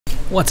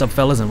What's up,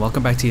 fellas, and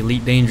welcome back to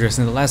Elite Dangerous.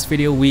 In the last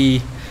video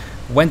we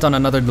went on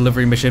another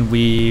delivery mission.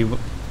 We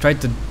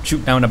tried to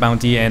shoot down a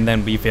bounty and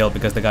then we failed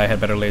because the guy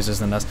had better lasers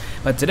than us.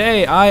 But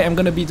today I am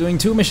going to be doing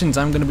two missions.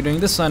 I'm going to be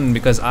doing this one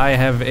because I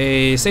have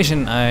a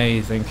station,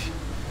 I think.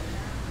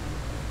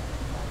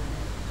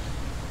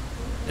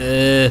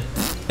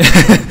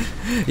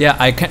 Yeah,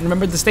 I can't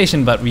remember the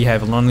station, but we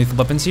have non-lethal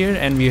weapons here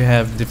and we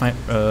have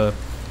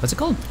what's it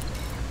called?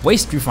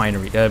 Waste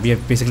refinery. We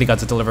have basically got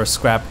to deliver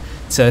scrap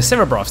to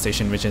SPAAAAACE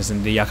station, which is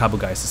in the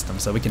Yakabugai system,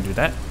 so we can do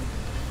that.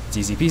 It's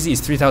easy peasy.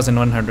 It's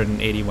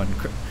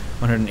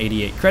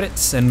 188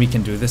 credits, and we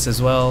can do this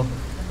as well.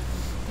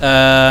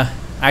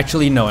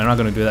 Actually, no, I'm not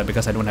going to do that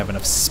because I don't have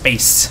enough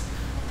space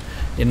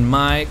in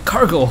my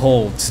cargo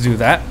hold to do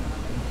that.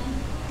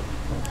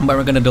 But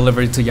we're going to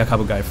deliver it to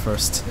Yakabugai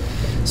first.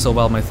 So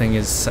while my thing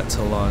is set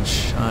to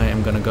launch, I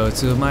am going to go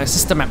to my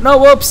system map. No,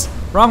 whoops!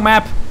 Wrong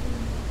map!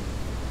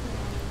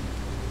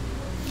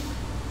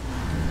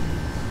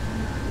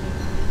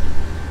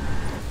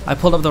 I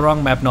pulled up the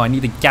wrong map. No, I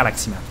need a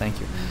galaxy map. Thank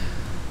you.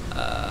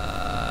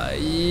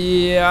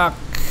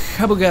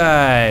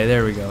 Yakabugai.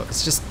 There we go.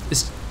 It's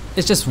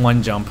just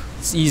one jump.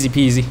 It's easy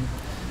peasy,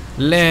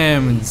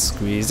 lemon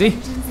squeezy.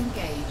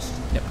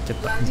 Yep.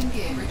 Get that.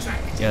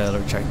 Yeah,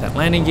 retract that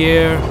landing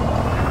gear.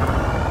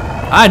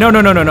 Ah, no.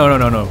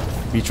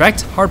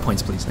 Retract hard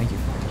points, please. Thank you.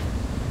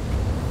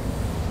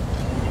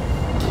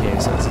 Okay,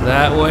 so it's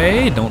that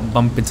way. Don't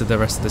bump into the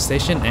rest of the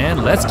station,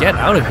 and let's get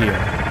out of here.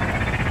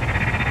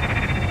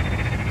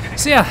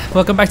 So yeah,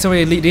 welcome back to my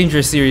Elite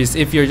Dangerous series.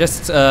 If you're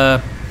just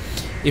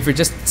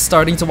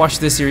starting to watch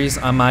this series,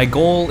 my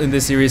goal in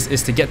this series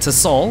is to get to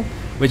Sol,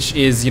 which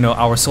is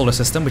our solar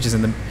system,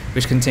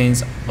 which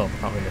contains, well,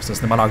 not really our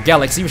system, but our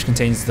galaxy, which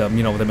contains the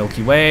the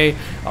Milky Way,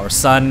 our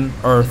Sun,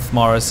 Earth,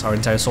 Mars, our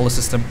entire solar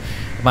system.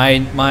 My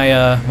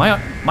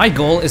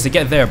goal is to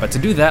get there, but to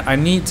do that, I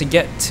need to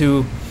get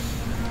to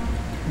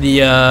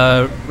the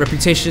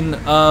reputation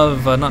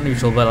of not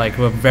neutral, but like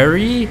a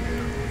very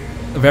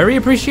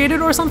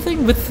appreciated or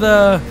something with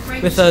the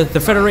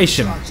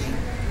Federation,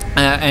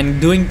 and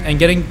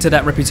getting to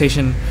that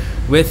reputation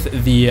with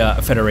the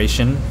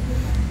Federation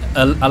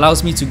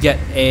allows me to get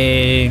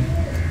a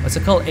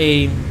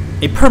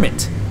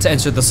permit to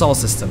enter the Sol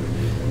system,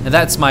 and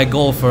that's my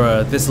goal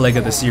for this leg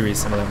of the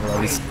series, or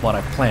at least what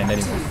I've planned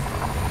anyway.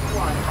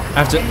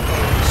 After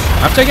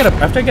I get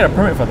a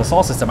permit for the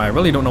Sol system, I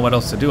really don't know what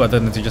else to do other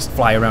than to just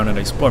fly around and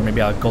explore.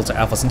 Maybe I'll go to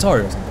Alpha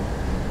Centauri or something.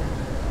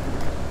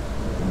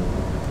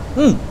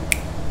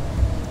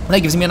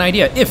 That gives me an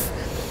idea. If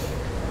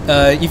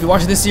you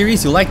watch this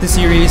series, you like this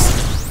series.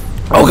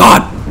 Oh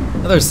God!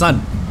 Another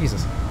sun.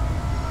 Jesus.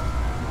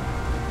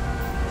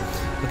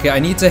 Okay, I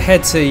need to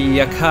head to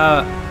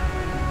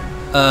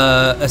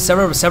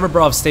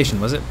SPAAAACE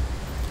station. Was it?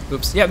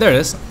 Oops. Yeah, there it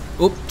is.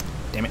 Oop.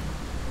 Damn it.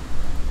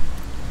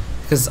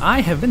 Because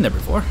I have been there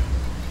before.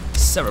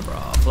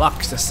 SPAAAACE.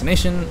 Lock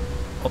destination.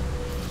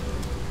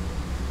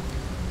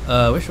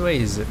 Oh. Which way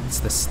is it? It's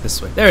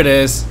this way. There it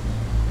is.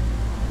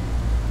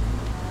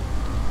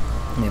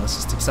 Let's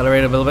just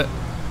accelerate a little bit.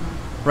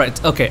 Right.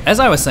 Okay. As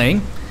I was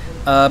saying,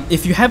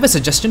 if you have a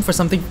suggestion for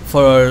something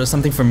for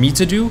me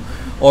to do,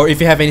 or if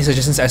you have any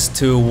suggestions as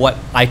to what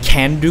I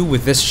can do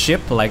with this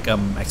ship, like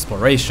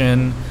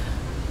exploration,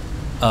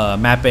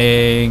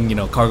 mapping,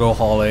 cargo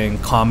hauling,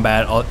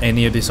 combat,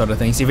 any of these sort of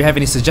things. If you have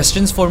any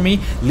suggestions for me,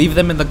 leave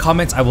them in the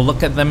comments. I will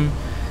look at them,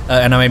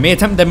 and I may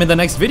attempt them in the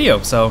next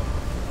video. So,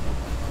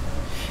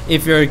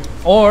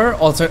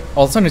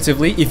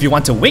 alternatively, if you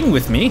want to wing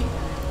with me.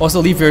 Also,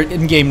 leave your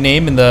in-game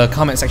name in the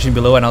comment section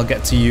below, and I'll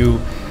get to you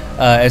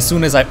as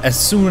soon as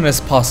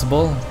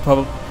possible.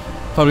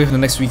 Probably for the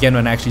next weekend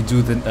when I actually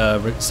do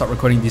start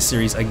recording this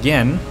series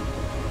again.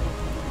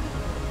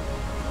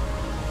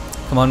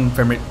 Come on,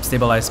 frame rate,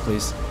 stabilize,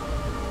 please.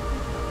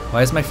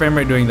 Why is my frame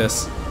rate doing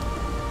this?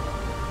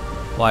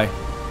 Why?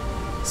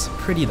 It's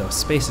pretty though.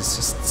 Space is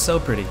just so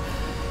pretty.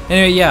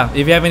 Anyway, yeah.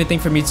 If you have anything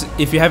for me,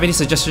 if you have any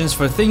suggestions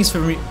for things for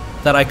me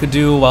that I could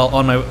do while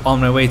on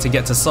my way to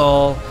get to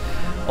Sol.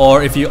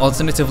 Or if you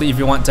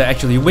want to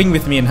actually wing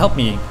with me and help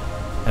me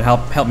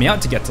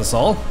out to get to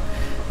Sol,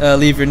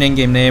 leave your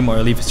in-game name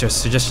or leave your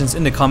suggestions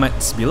in the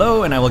comments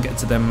below, and I will get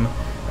to them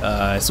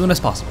as soon as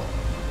possible.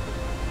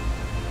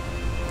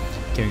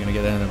 Okay, we're gonna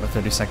get that in about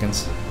 30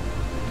 seconds.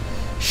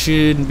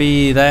 Shouldn't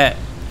be that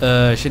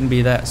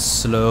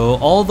slow.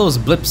 All those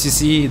blips you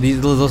see,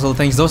 those little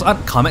things, those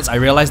aren't comets. I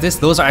realized this.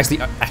 Those are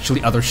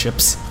actually other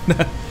ships.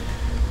 You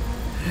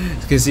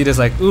can see this,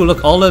 like, ooh,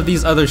 look, all of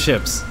these other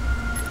ships.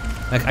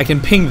 Like, I can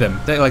ping them.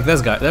 Like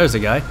this guy. There's a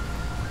guy.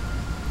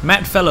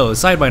 Matt Fellow,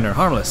 Sidewinder,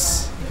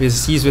 harmless.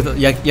 He's with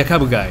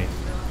Yakabugai.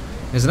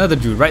 There's another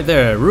dude right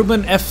there.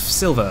 Ruben F.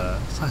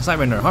 Silva,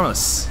 Sidewinder,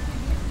 harmless.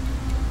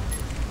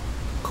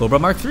 Cobra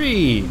Mark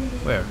III.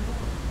 Where?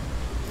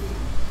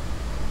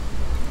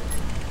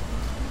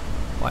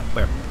 What?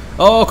 Where?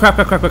 Oh crap!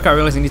 I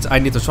realize I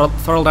need to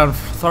throttle down.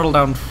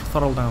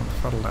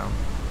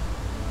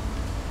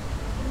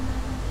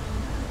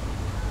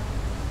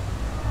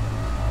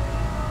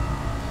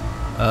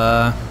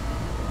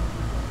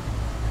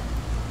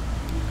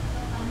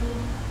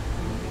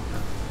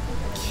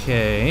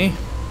 Okay.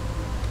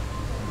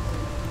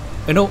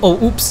 And oh,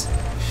 oops.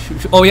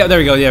 Oh yeah, there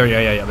we go. Yeah,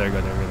 there we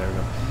go.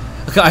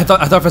 Okay, I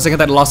thought for a second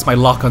that I lost my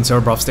lock on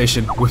Cerebrov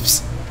station.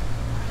 Whoops.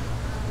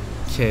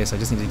 Okay, so I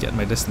just need to get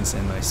my distance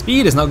in. My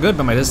speed is not good,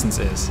 but my distance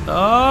is.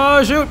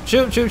 Oh, shoot.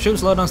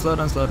 Slow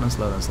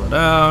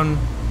down.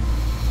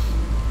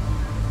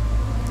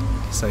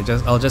 So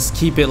I'll just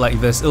keep it like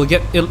this.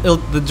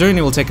 The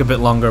journey will take a bit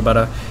longer,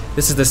 but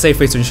this is the safe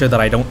way to ensure that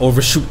I don't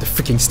overshoot the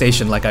freaking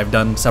station like I've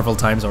done several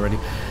times already.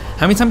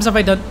 How many times have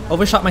I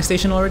overshot my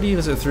station already?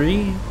 Was it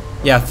 3?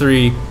 Yeah,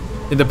 3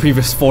 in the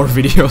previous 4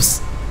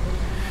 videos.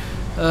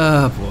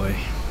 Oh boy.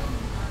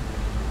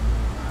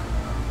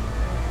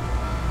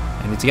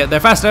 I need to get there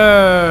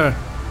faster!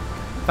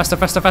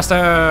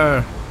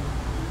 Faster!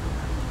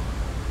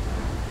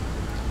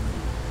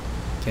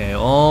 Okay,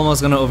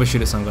 almost gonna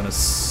overshoot it, so I'm gonna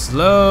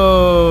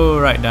slow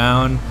right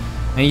down.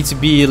 I need to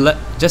be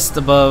just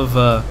above,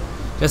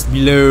 just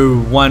below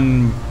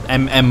 1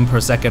 mm per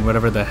second,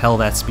 whatever the hell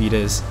that speed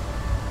is.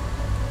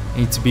 I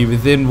need to be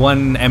within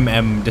 1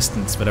 mm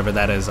distance, whatever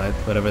that is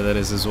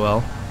as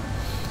well.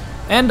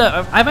 And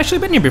I've actually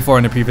been here before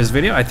in a previous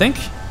video, I think.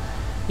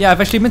 Yeah,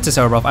 I've actually been to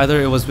Cerebrov.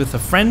 Either it was with a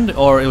friend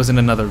or it was in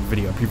another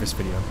video, a previous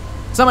video.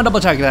 Someone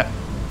double check that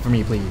for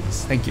me,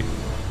 please. Thank you.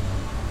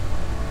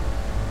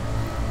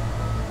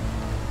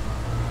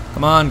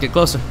 Come on, get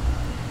closer.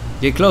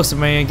 Get closer,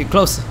 man, get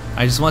closer.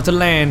 I just want to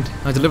land.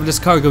 I want to deliver this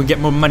cargo and get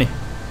more money.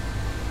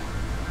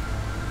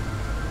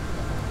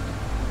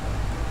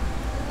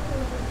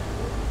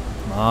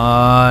 Come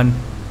on.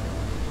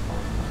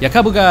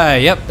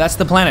 Yakabugai, yep, that's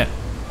the planet.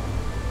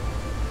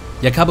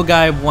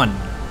 Yakabugai 1.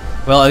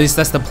 Well, at least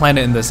that's the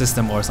planet in the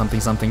system or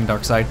something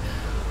dark side.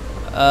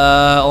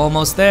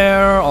 Almost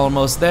there.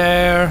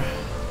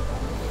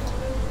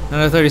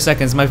 Another 30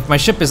 seconds. My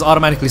ship is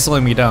automatically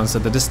slowing me down, so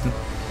the distance,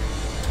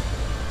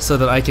 so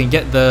that I can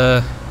get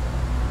the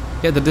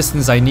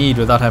distance I need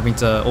without having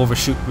to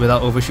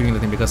overshooting the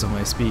thing because of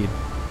my speed.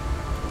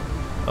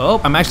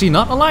 Oh, I'm actually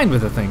not aligned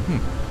with the thing.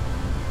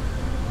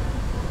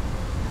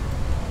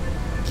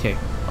 Okay,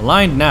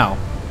 aligned now.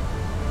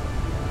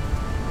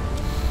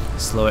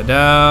 Slow it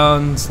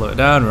down,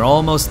 we're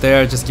almost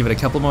there, just give it a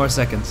couple more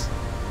seconds.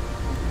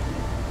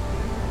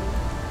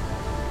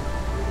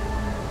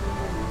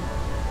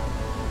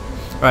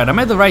 Alright, I'm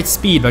at the right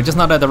speed, but just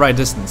not at the right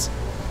distance.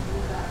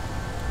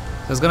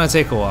 So it's gonna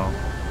take a while.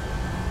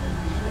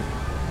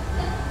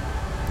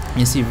 Let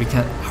me see if we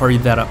can hurry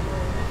that up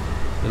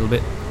a little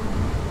bit.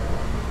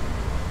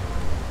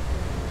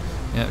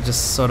 Yeah,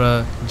 just sort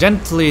of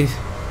gently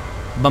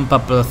bump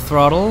up the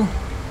throttle.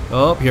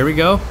 Oh, here we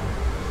go.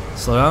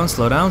 Slow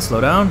down.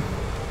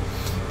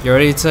 Get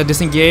ready to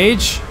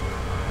disengage.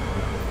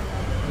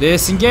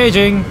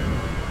 Disengaging.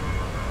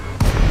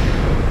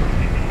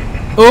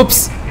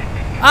 Oops!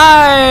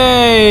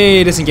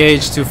 I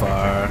disengaged too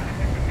far.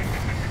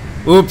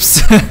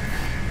 Oops.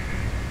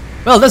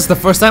 Well, this is the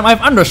first time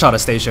I've undershot a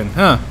station,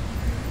 huh?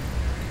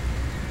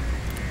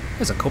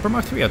 There's a Cobra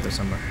Mark III out there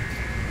somewhere.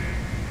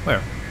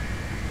 Where?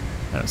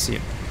 I don't see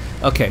it.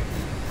 Okay.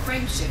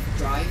 Frameshift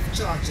drive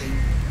charging.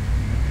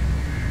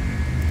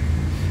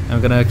 I'm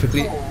gonna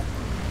quickly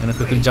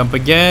jump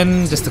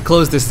again just to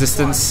close this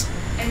distance.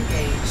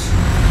 Engage.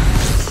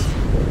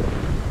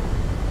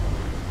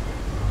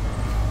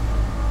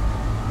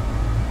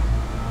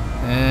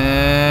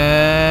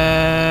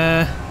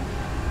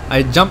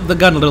 I jumped the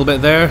gun a little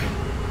bit there.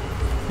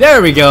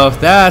 There we go.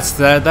 That's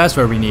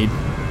where we need.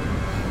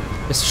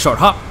 Just a short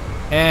hop,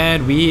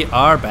 and we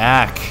are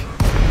back.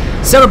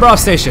 Cerebrov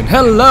station.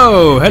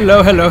 Hello.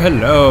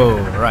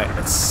 Right,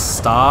 let's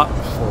stop.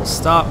 Full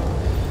stop.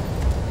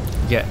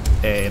 Get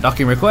a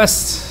docking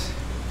request.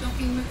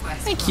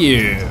 Thank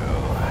you.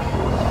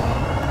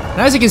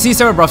 Now, as you can see,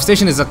 Cerebrov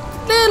station is a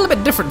little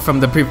bit different from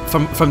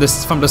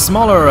the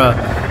smaller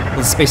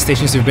little space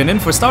stations we've been in.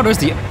 For starters,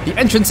 the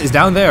entrance is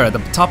down there at the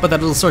top of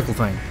that little circle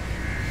thing.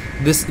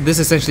 This is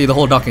essentially the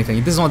whole docking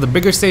thing. This is one of the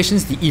bigger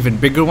stations. The even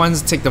bigger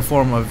ones take the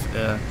form of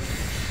a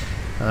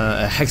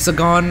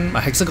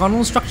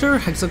hexagonal structure,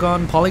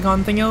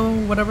 polygon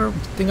thingo, whatever,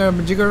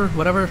 thingamajigger,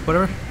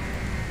 whatever.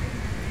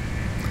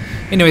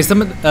 Anyways,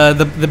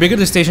 the bigger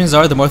the stations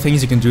are, the more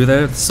things you can do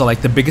there. So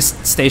like the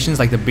biggest stations,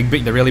 like the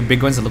really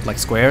big ones that look like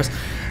squares,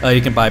 you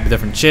can buy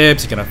different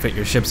ships. You can outfit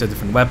your ships with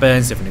different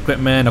weapons, different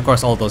equipment. Of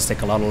course, all those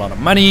take a lot of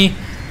money.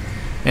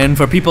 And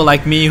for people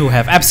like me who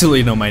have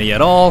absolutely no money at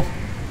all,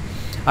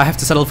 I have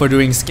to settle for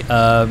doing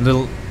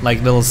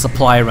little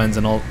supply runs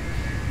and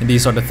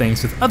these sort of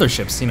things with other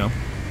ships, you know.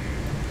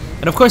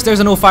 And of course, there's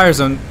a no fire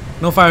zone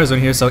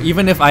here. So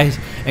even if I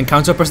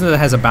encounter a person that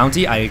has a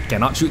bounty, I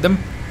cannot shoot them.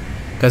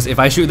 Because if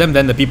I shoot them,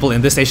 then the people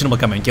in this station will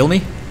come and kill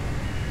me.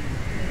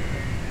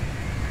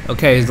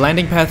 Okay,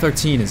 landing pad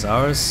 13 is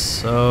ours.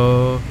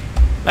 So,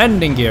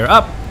 landing gear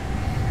up.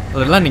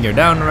 Or landing gear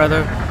down,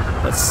 rather.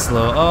 Let's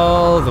slow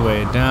all the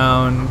way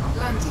down.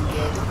 Landing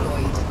gear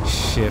deployed.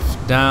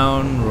 Shift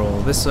down.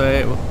 Roll this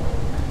way.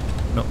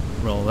 No,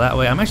 roll that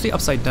way. I'm actually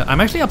upside down.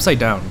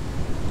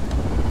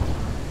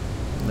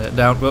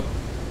 Down. Whoop.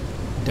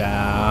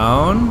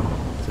 Down.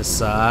 To the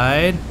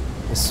side.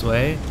 This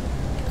way.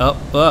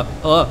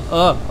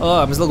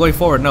 I'm still going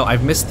forward. No,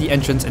 I've missed the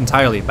entrance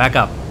entirely. Back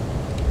up.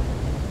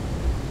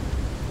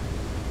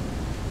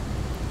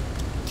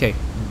 Okay,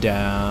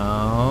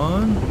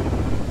 down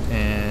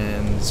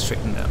and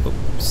straighten out.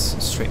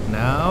 Oops, straighten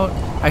out.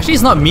 Actually,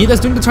 it's not me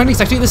that's doing the turning. It's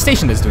actually the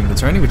station that's doing the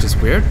turning, which is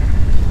weird.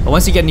 But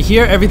once you get in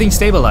here, everything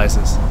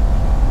stabilizes.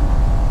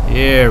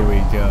 Here we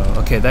go.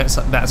 Okay, that's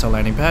our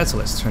landing pad. So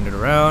let's turn it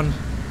around.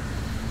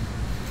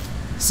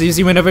 So you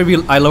see, whenever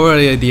I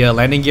lower the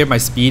landing gear, my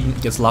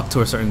speed gets locked to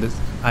a certain.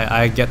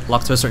 I get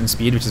locked to a certain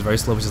speed, which is very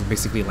slow, which is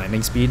basically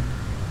landing speed.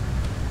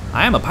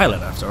 I am a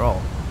pilot after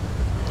all.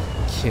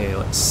 Okay,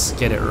 let's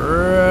get it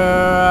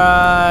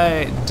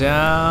right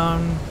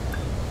down.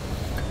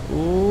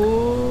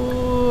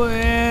 Ooh,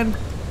 and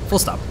full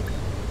stop.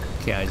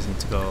 Okay, I just need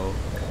to go.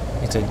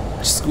 Need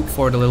to scoot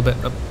forward a little bit.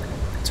 Oh,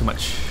 too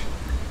much.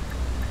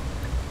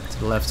 To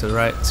the left, to the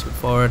right, scoot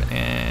forward,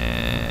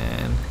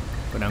 and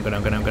go down, go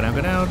down, go down, go down,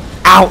 go down.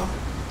 Ow!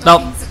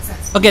 No.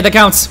 Okay, that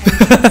counts.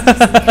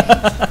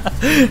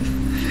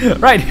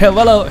 Right.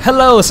 Hello,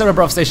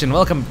 Cerebrov Station.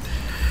 Welcome.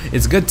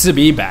 It's good to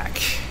be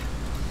back.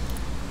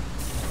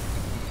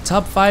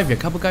 Top 5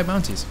 Yakubu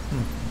bounties.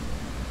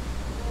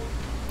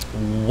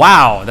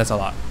 Wow, that's a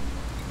lot.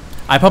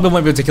 I probably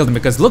won't be able to kill them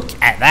because look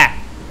at that.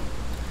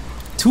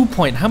 2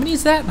 point. How many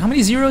is that? How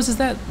many zeros is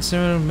that?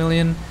 0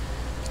 million.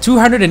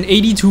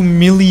 282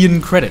 million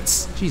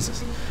credits.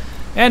 Jesus.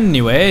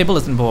 Anyway,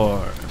 bulletin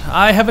board.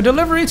 I have a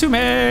delivery to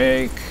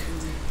make.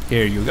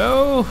 Here you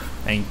go.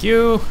 Thank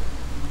you.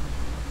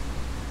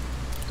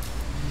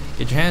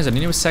 Get your hands on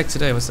the newest sec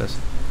today. What's this?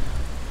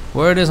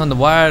 Word is on the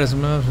wire.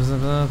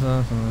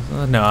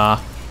 Nah.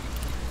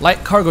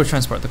 Light cargo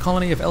transport. The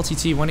colony of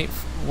LTT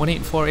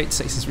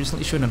 18486 has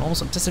recently shown an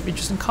almost obsessive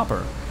interest in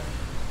copper,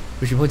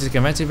 which reports to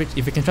convince if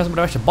you can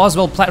transport the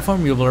Boswell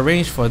platform, we will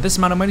arrange for this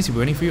amount of money to be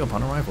waiting for you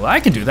upon arrival.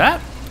 I can do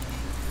that.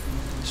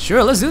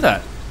 Sure, let's do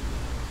that.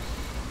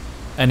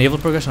 Enable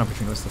progression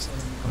opportunity. What's this?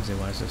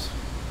 Why is this?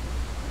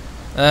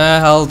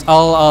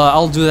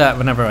 I'll do that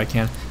whenever I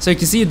can. So you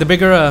can see the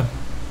bigger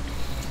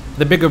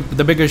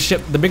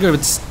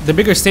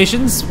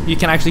stations, you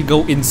can actually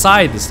go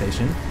inside the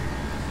station.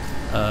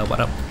 What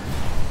up?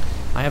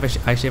 I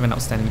actually have an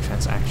outstanding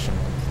transaction.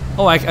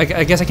 Oh, I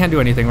guess I can't do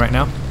anything right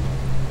now.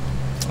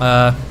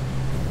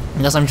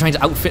 Unless I'm trying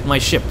to outfit my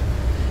ship.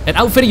 And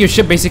outfitting your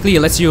ship basically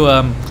lets you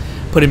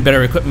put in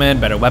better equipment,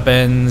 better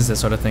weapons, that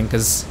sort of thing.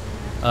 Because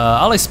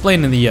I'll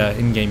explain in the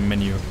in-game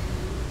menu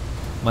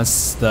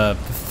once the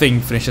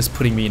thing finishes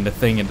putting me in the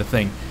thing and the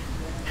thing.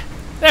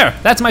 There,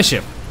 that's my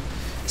ship.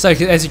 So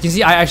as you can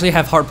see, I actually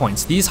have hard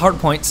points. These hard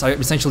points are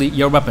essentially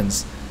your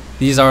weapons.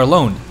 These are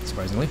loaned,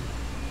 surprisingly.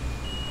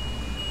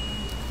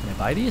 Can I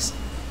buy these?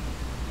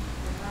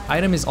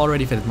 Item is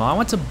already fitted. No, I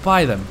want to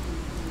buy them.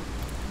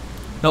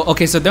 No,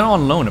 okay, so they're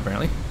on loan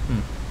apparently.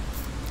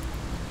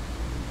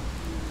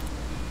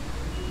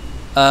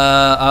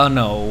 Oh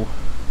no.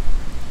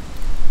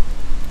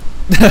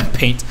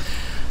 Paint.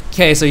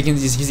 Okay, so you can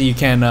see you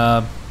can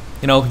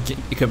you know,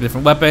 equip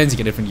different weapons, you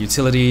get different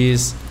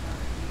utilities.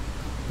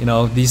 You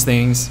know, these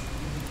things.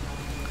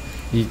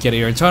 You get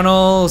your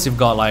internals, you've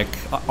got like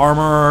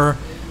armor,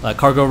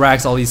 cargo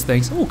racks, all these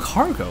things. Oh,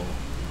 cargo.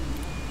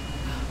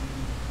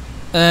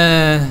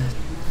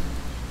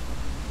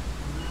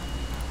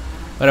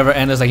 Whatever,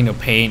 and there's like, you know,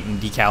 paint and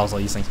decals, all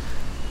these things.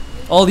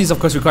 All these of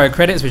course require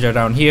credits, which are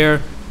down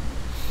here.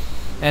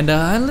 And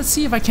let's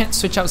see if I can't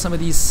switch out some of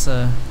these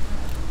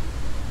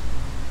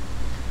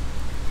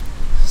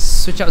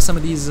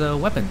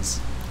weapons.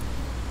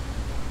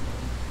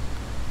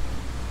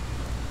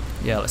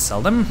 Yeah, let's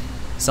sell them.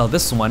 Sell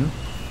this one.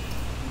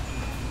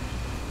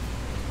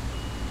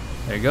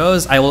 There it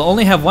goes. I will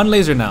only have one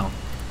laser now.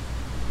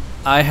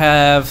 I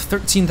have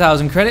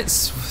 13,000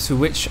 credits, to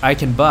which I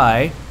can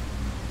buy.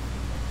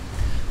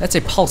 That's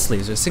a pulse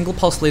laser. Single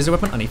pulse laser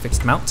weapon on a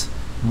fixed mount.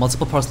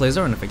 Multiple pulse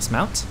laser on a fixed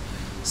mount.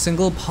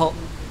 Single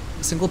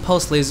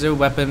pulse laser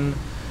weapon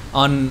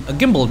on a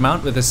gimbaled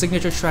mount with a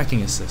signature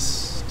tracking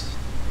assist.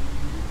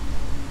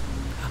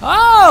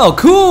 Oh,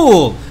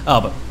 cool!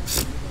 Oh, but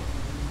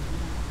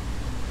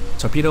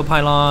torpedo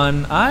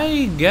pylon.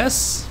 I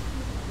guess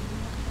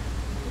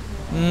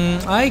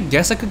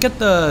I could get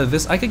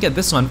this. I could get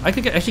this one. I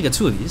could actually get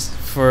two of these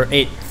for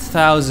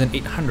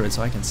 8,800,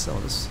 so I can sell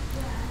this.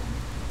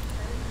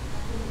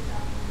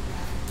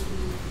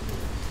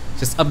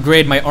 Just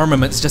upgrade my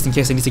armaments just in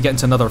case I need to get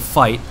into another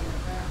fight.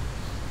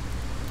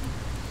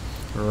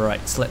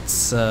 Right, so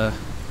let's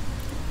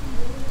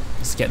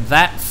get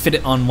that. Fit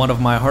it on one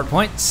of my hard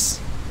points.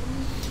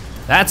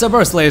 That's a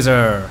burst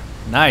laser.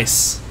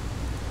 Nice.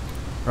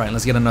 Right,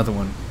 let's get another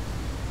one.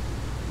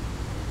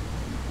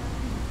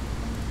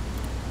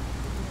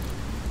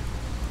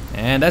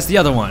 And that's the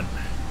other one.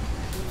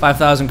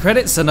 5,000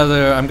 credits.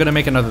 Another. I'm gonna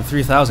make another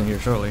 3,000 here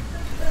shortly.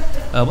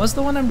 What's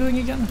the one I'm doing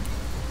again?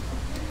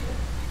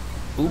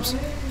 Oops.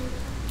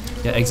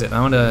 Yeah, exit.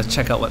 I want to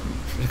check out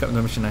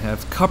the mission I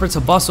have. Copper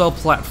to Boswell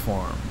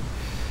platform.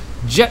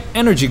 Jet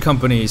Energy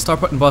Company.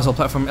 Starport and Boswell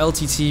platform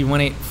LTT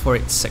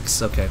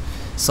 18486. Okay.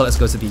 So let's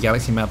go to the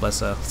galaxy map. Let's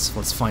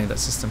find that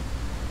system.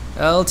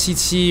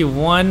 LTT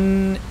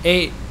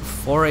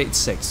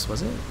 18486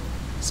 was it?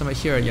 Somewhere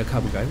here at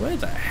Yakabugai. Where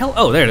the hell?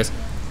 Oh, there it is.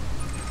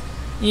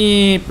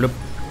 Eep, bloop.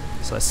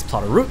 So let's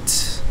plot a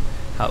route.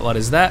 What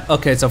is that?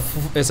 Okay, it's a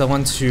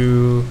 1,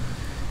 2,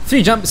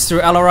 3 jumps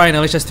through LRI and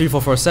LHS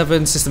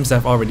 3447 systems that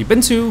I've already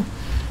been to.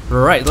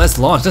 Right, let's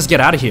launch. Let's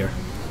get out of here.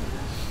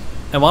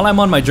 And while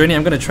I'm on my journey,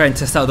 I'm gonna try and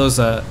test out those.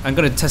 I'm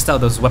gonna test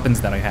out those weapons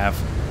that I have.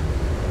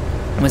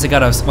 Once I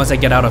get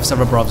out of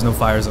Serebrov's no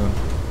fire zone.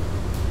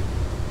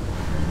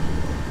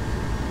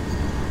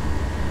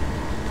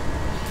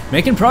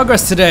 Making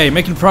progress today.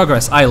 Making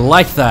progress. I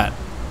like that.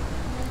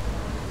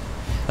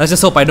 Let's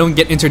just hope I don't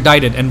get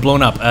interdicted and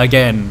blown up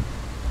again.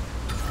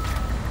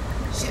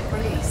 Ship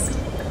released.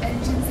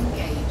 Engines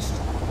engaged.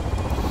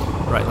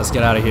 Right, let's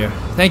get out of here.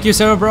 Thank you,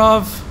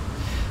 Serebrov.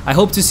 I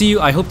hope to see you.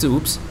 I hope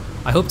to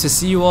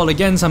see you all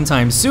again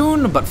sometime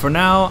soon. But for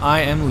now, I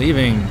am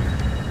leaving.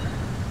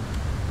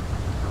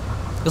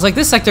 It's like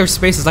this sector of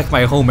space is like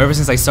my home ever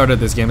since I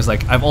started this game. It's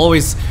like I've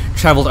always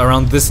traveled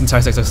around this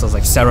entire sector. So it's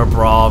like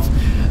Serebrov,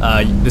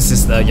 this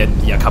is the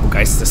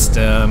Yakabukai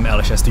system,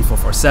 LHS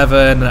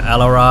 3447,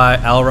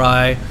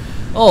 LRI,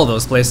 all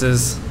those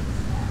places.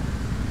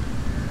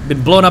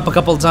 Been blown up a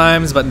couple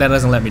times, but that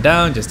doesn't let me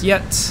down just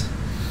yet.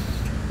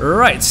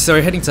 Right, so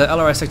we're heading to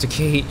LRI sector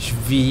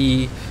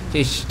KH-V,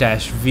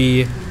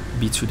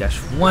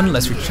 B2-1.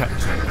 Let's retract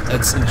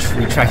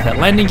that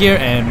landing gear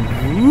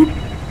and whoop.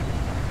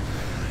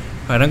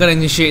 Alright, I'm gonna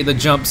initiate the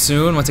jump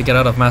soon once I get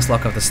out of mass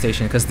lock of the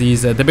station, because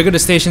these the bigger the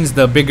stations,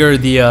 the bigger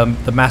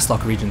the mass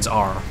lock regions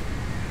are.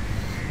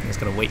 I'm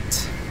just gotta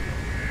wait.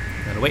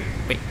 Wait.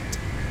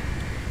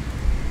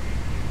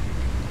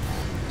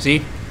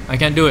 See, I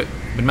can't do it.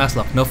 Been mass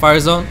lock. No fire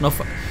zone. No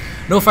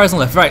fire zone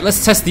left. Right,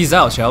 let's test these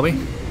out, shall we?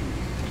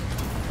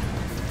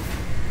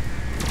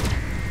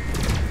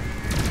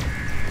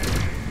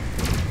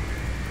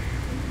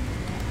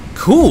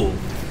 Cool.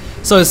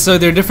 So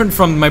they're different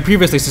from my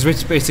previous lasers,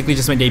 which basically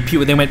just went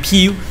pew. They went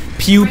pew,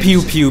 pew,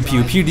 pew, pew,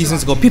 pew, pew. These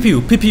ones go pew,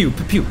 pew, pew, pew,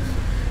 pew, pew.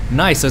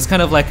 Nice. So it's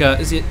kind of like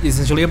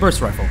essentially a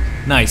burst rifle.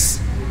 Nice.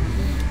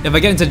 If I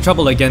get into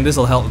trouble again,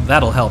 this'll help.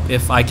 That'll help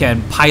if I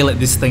can pilot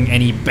this thing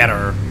any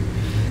better.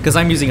 Because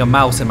I'm using a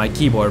mouse and my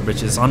keyboard,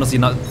 which is honestly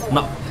not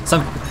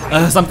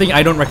something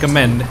I don't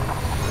recommend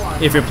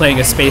if you're playing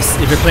a space.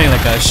 If you're playing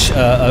like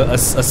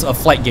a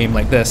flight game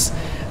like this,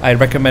 I'd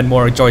recommend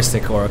more a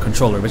joystick or a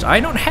controller, which I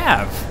don't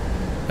have.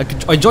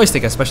 A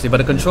joystick especially,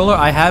 but a controller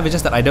I have. It's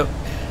just that I'd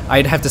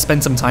have to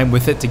spend some time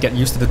with it to get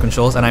used to the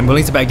controls, and I'm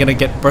willing to bet I'm gonna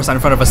get burst out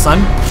in front of a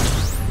sun.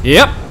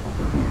 Yep.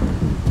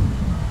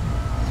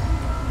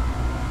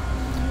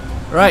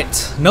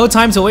 Right, no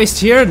time to waste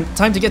here.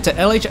 Time to get to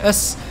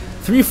LHS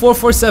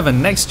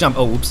 3447. Next jump.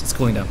 Oh, oops, it's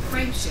cooling down.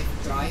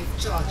 Frameshift drive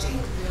charging.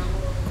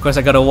 Of course,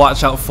 I gotta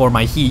watch out for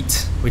my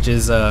heat, which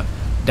is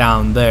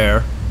down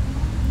there.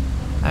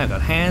 I've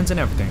got hands and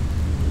everything.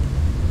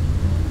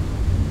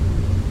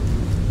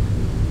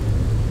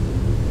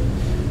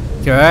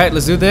 Alright,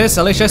 let's do this.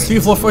 LHS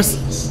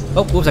 3447.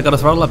 Oh, whoops, I gotta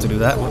throttle up to do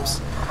that.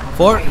 Whoops.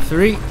 4,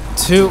 3,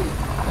 2,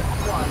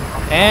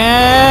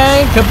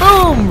 and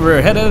kaboom!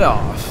 We're headed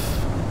off.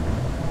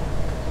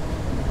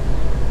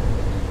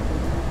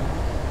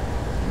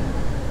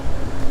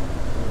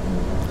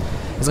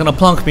 It's gonna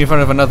plunk me in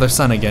front of another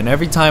sun again.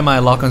 Every time I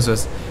lock onto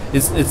this,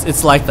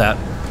 it's like that.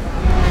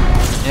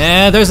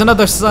 And there's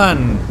another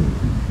sun.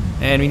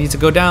 And we need to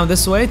go down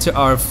this way to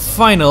our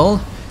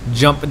final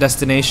jump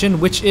destination,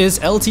 which is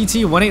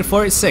LTT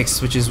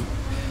 18486, which is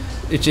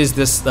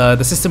this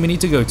the system we need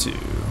to go to.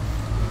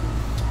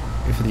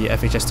 Wait for the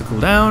FHS to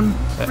cool down.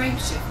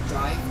 Frameshift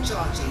drive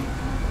charging.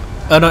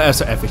 Oh no,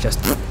 sorry, FHS,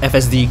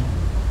 FSD.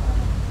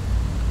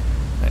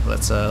 Right,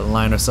 let's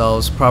align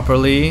ourselves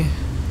properly.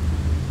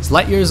 It's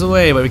light years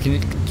away, but we can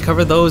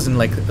cover those in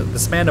like the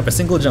span of a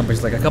single jump, which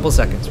is like a couple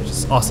seconds, which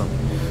is awesome.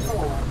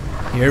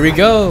 Here we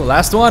go,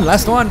 last one.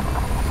 Let's do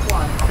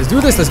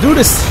this.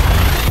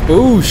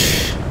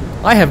 Boosh.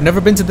 I have never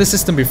been to this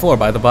system before,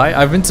 by the by.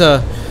 I've been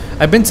to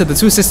the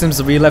two systems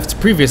that we left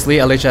previously,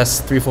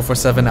 LHS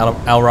 3447,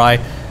 Alrai,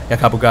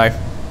 Yakabugai.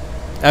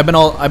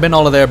 I've been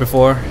all there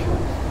before.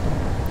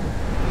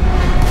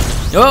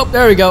 Oh,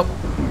 there we go.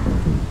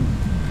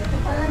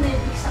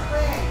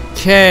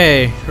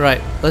 Okay,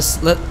 right.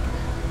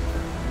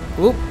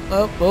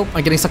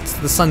 I'm getting sucked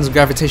to the sun's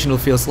gravitational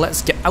field, so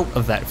let's get out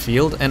of that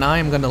field, and I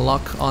am gonna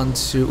lock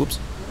onto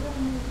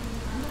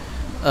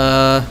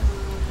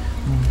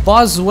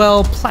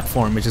Boswell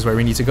platform, which is where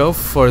we need to go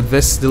for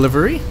this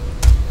delivery.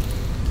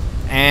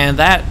 And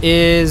that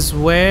is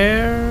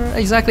where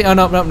exactly? Oh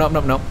no.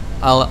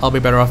 I'll be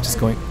better off just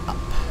going up.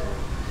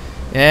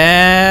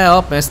 Yeah,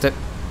 oh, missed it.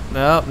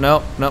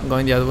 No,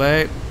 going the other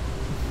way.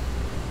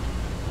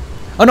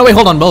 Oh no, wait,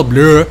 hold on. Well,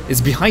 blur, it's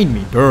behind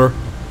me. Blur.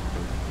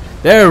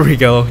 There we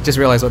go. Just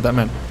realized what that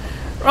meant.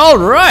 All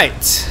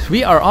right,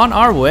 we are on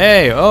our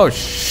way. Oh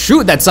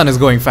shoot, that sun is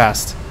going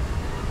fast.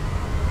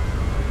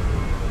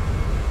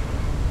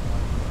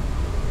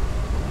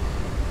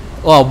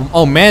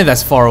 Oh man,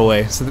 that's far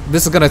away. So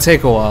this is gonna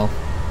take a while.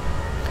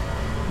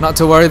 Not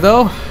to worry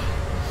though.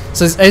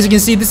 So as you can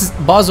see, this is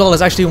Boswell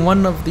is actually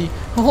one of the.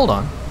 Oh, hold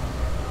on.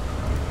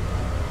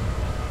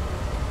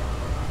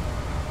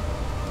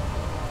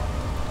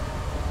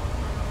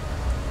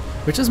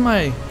 Which is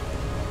my.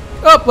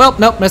 Oh well,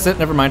 nope, missed it.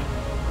 Never mind.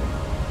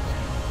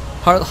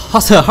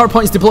 Hard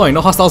points deploying.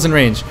 No hostiles in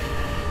range.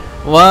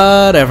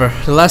 Whatever.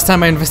 The last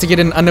time I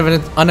investigated an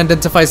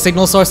unidentified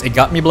signal source, it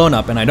got me blown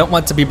up, and I don't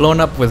want to be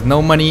blown up with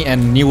no money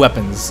and new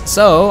weapons.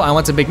 So I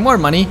want to make more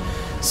money,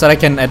 so that I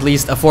can at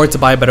least afford to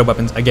buy better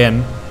weapons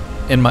again,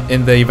 in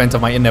the event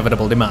of my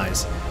inevitable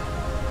demise.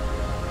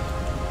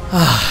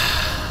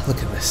 Look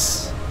at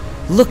this.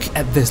 Look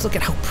at this. Look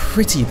at how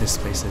pretty this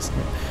place is.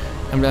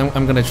 I'm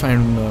gonna try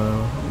and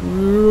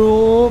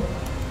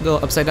go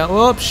upside down.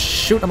 Oh,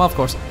 shoot! I'm off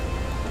course.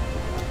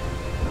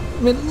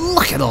 I mean,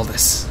 look at all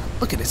this.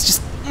 Look at it, it's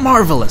just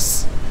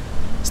marvelous.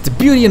 It's the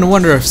beauty and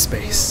wonder of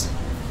space.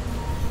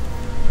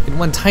 In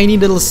one tiny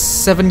little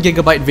 7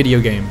 GB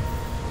video game.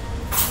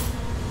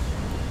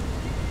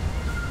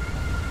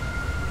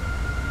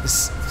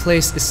 This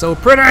place is so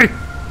pretty!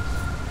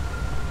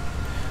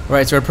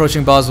 Right, so we're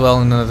approaching Boswell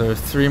in another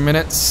 3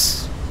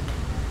 minutes.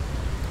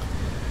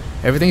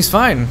 Everything's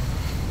fine.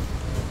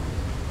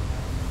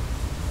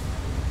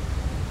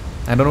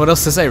 I don't know what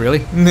else to say,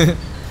 really.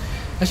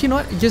 Actually, you know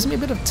what? It gives me a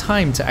bit of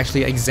time to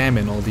actually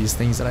examine all these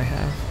things that I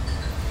have.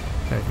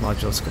 Okay,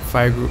 modules, got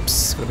fire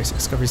groups, got a basic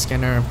discovery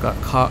scanner, I've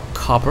got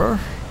copper.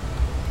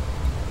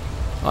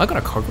 Oh, I got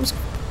a cargo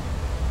scoop.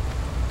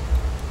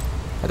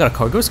 I got a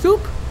cargo scoop?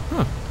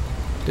 Huh.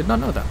 Did not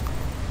know that.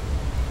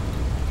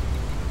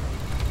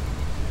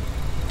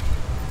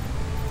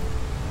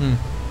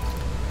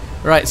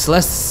 Right, so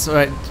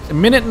a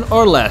minute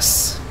or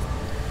less.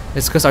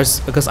 It's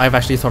because I've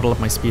actually throttled up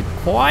my speed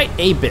quite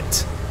a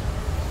bit.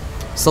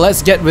 So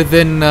let's get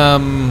within,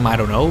 I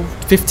don't know,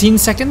 15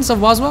 seconds of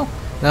Boswell.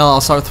 Then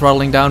I'll start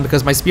throttling down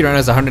because my speed right now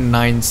is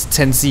 109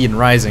 10C and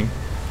rising.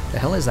 The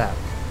hell is that?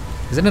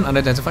 Is it an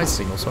unidentified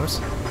signal source?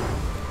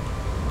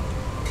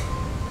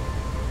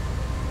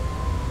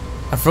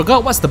 I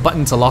forgot what's the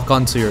button to lock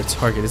onto your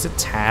target. Is it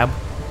tab?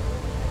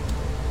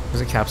 Or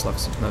is it caps lock?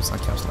 No, it's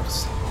not caps lock.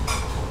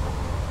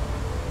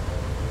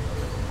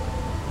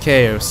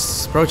 Okay,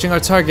 approaching our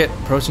target.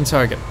 Approaching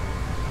target.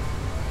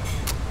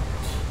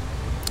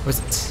 Where's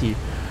the T?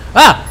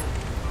 Ah!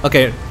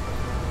 Okay.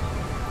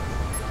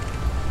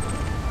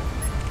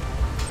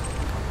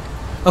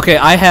 Okay,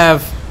 I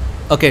have...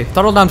 Okay,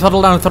 throttle down,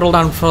 throttle down, throttle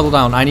down, throttle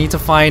down. I need to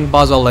find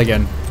Boswell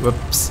again.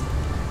 Whoops.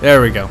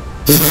 There we go.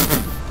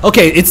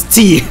 Okay, it's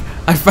T.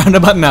 I found a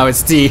button now,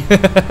 it's T.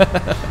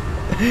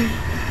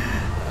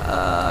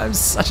 I'm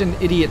such an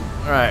idiot.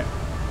 Alright.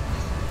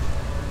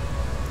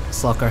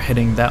 Let's lock our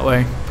heading that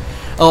way.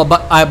 Oh,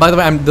 but by the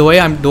way, the way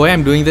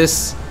I'm doing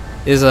this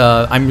is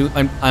I'm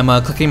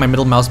clicking my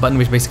middle mouse button,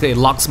 which basically it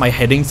locks my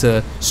heading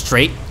to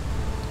straight,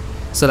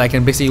 so that I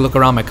can basically look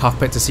around my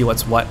cockpit to see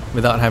what's what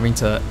without having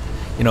to,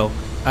 you know,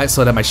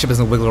 so that my ship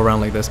doesn't wiggle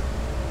around like this.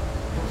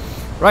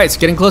 Right, it's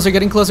getting closer,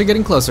 getting closer,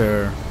 getting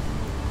closer.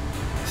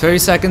 30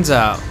 seconds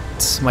out.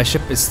 My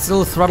ship is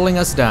still throttling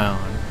us down.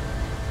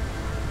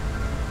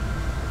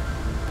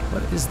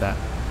 What is that?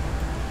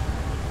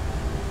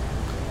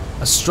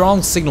 A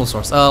strong signal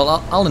source.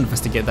 I'll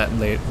investigate that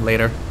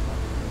later.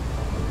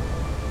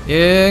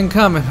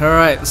 Incoming.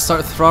 Alright, let's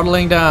start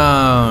throttling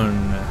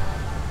down.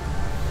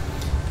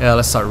 Yeah,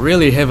 let's start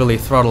really heavily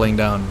throttling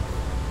down.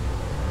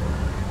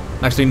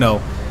 Actually,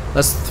 no.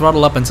 Let's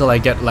throttle up until I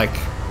get like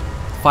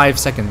 5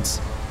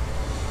 seconds.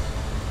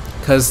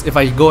 Because if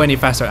I go any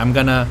faster, I'm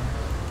gonna...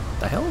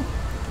 The hell?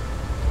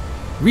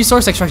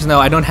 Resource extraction. No,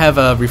 I don't have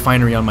a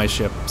refinery on my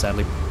ship,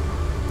 sadly.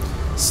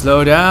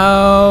 Slow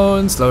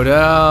down, slow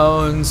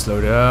down,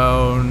 slow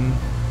down.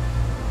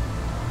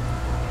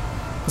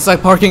 It's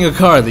like parking a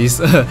car. These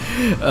little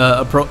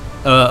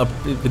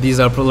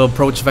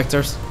approach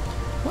vectors.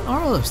 What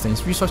are those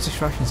things? Resource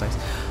extraction sites.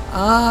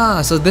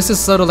 Ah, so this is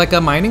sort of like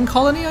a mining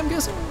colony, I'm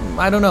guessing.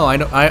 I don't know.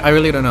 I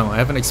really don't know. I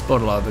haven't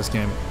explored a lot of this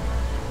game,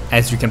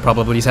 as you can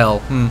probably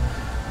tell.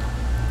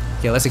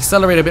 Okay, let's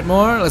accelerate a bit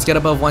more. Let's get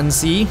above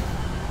 1C,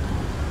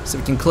 so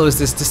we can close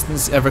this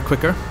distance ever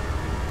quicker.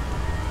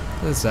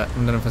 What is that?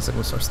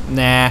 Unidentified source.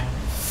 Nah.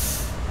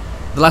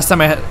 The last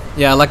time I had,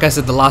 yeah, like I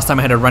said, the last time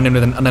I had a run-in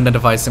with an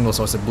unidentified signal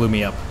source, it blew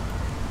me up.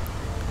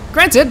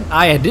 Granted,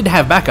 I did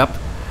have backup,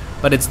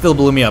 but it still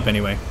blew me up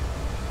anyway.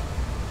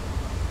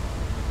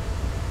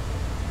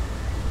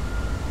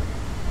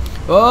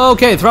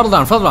 Okay, throttle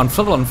down, throttle down,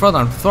 throttle down,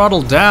 throttle down,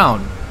 throttle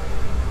down.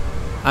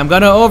 I'm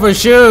gonna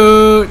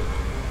overshoot.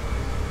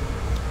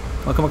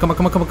 Oh, come on, come on,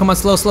 come on, come on, come on,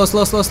 slow, slow,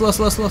 slow, slow, slow,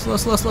 slow, slow, slow,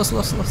 slow, slow,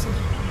 slow,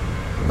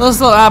 slow,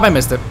 slow. Ah, I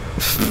missed it.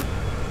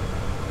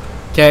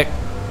 Okay.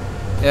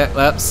 Yeah,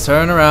 let's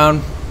turn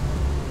around.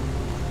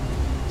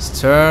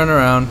 Let's turn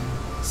around.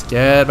 Let's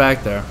get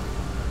back there.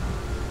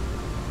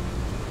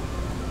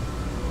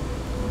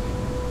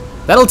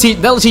 That'll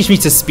teach me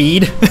to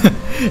speed.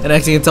 And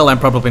as you can tell, I'm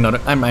probably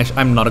not.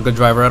 I'm not a good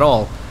driver at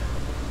all.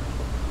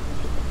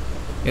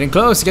 Getting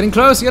close. Getting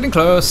close. Getting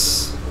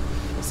close.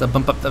 So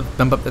bump up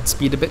that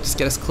speed a bit. Just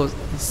get us close.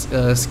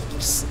 Blah,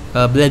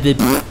 blah,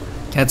 blah.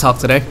 Can't talk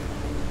today.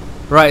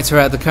 Right, so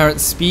we're at the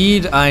current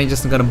speed. I'm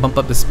just gonna bump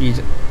up the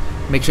speed.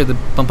 Make sure to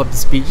bump up the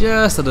speed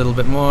just a little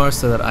bit more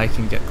so that I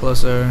can get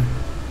closer.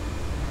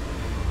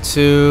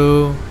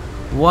 2,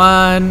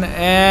 1,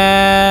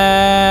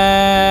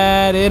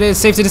 and it is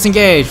safe to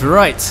disengage.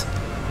 Right.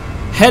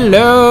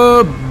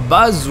 Hello,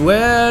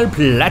 Boswell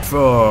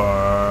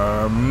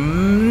platform.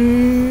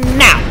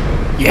 Now.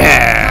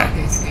 Yeah.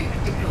 Cargo scoop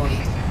deployed.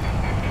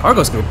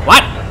 Cargo scoop.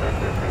 What?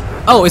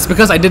 Oh, it's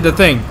because I did the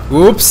thing.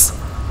 Oops.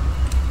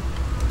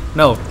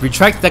 No,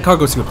 retract that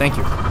cargo scoop. Thank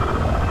you.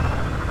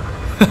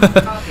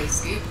 Cargo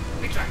scoop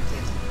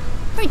retracted.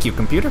 Thank you,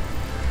 computer.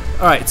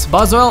 All right,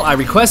 Boswell. I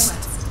request.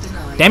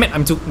 Denied. Damn it!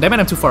 I'm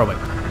too far away.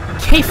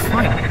 Okay,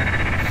 fine.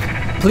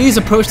 Please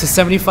approach to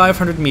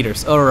 7,500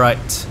 meters. All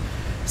right.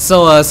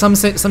 So some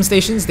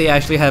stations they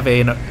actually have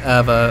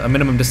a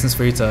minimum distance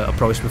for you to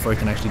approach before you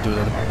can actually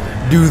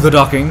do the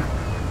docking.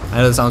 I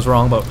know that sounds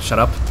wrong, but shut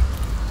up.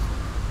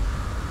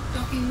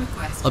 Docking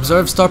request.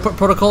 Observe starport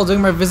protocol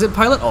during my visit,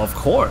 pilot. Oh, of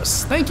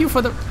course. Thank you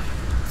for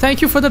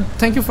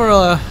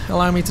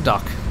allowing me to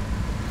dock.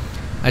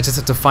 I just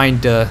have to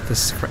find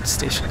this correct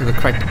station, the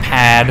correct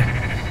pad.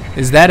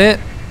 Is that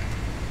it?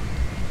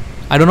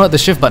 I don't know what the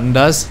shift button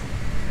does.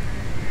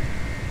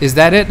 Is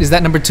that it? Is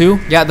that number 2?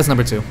 Yeah, that's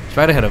number 2. It's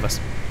right ahead of us.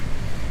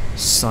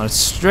 It's on a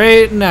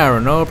straight and narrow,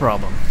 no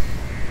problem.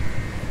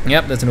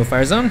 Yep, that's a no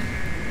fire zone.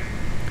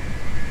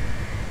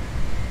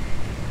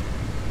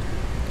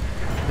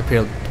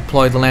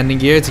 Deploy the landing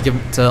gear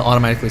to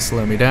automatically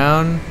slow me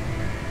down.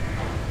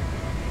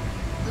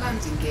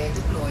 Landing gear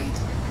deployed.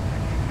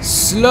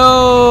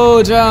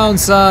 Slow down,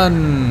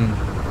 son.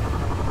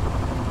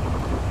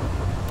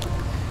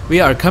 We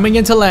are coming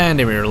into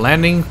land and we're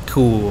landing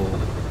cool.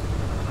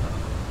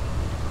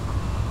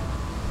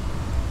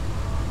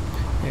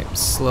 Okay,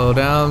 slow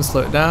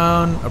it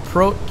down,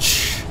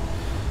 approach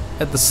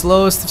at the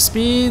slowest of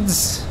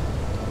speeds.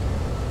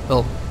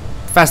 Well,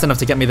 fast enough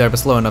to get me there, but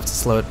slow enough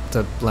to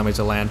allow me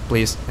to land,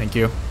 please. Thank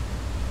you.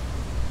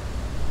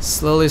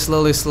 Slowly.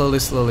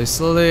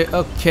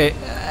 Okay,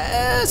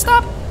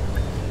 stop.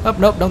 Oh,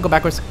 nope, don't go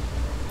backwards.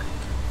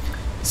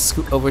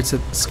 Scooch over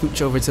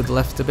to the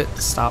left a bit.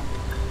 Stop.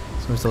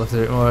 Scooch to the left a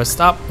bit more.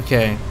 Stop.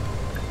 Okay.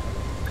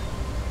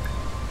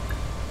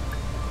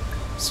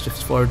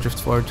 Drift forward.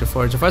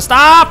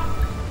 Stop!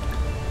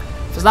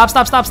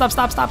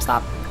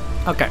 Stop.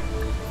 Okay.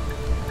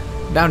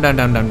 Down.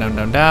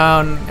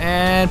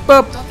 And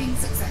boop. Docking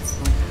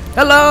successful.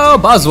 Hello,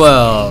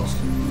 Boswell.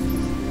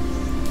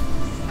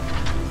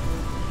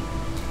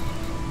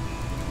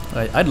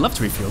 I'd love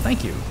to refuel.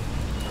 Thank you.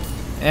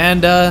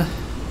 And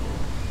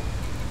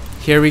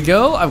here we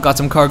go. I've got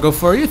some cargo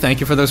for you. Thank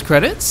you for those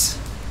credits.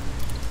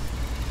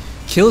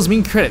 Kills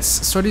mean credits.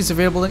 Stories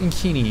available in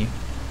Kini.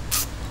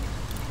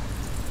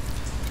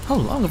 How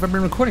long have I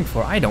been recording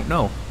for? I don't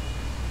know.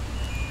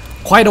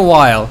 Quite a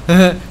while.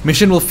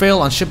 Mission will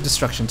fail on ship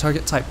destruction.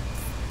 Target type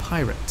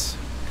pirate.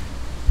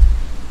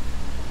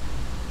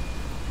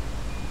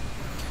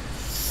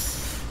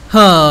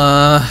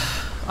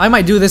 I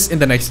might do this in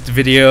the next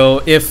video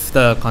if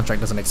the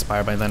contract doesn't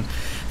expire by then.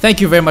 Thank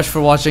you very much for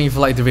watching. If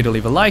you liked the video,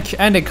 leave a like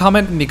and a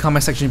comment in the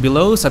comment section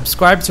below.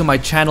 Subscribe to my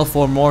channel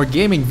for more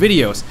gaming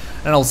videos.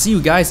 And I'll see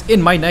you guys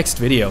in my next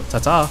video.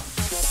 Ta-ta!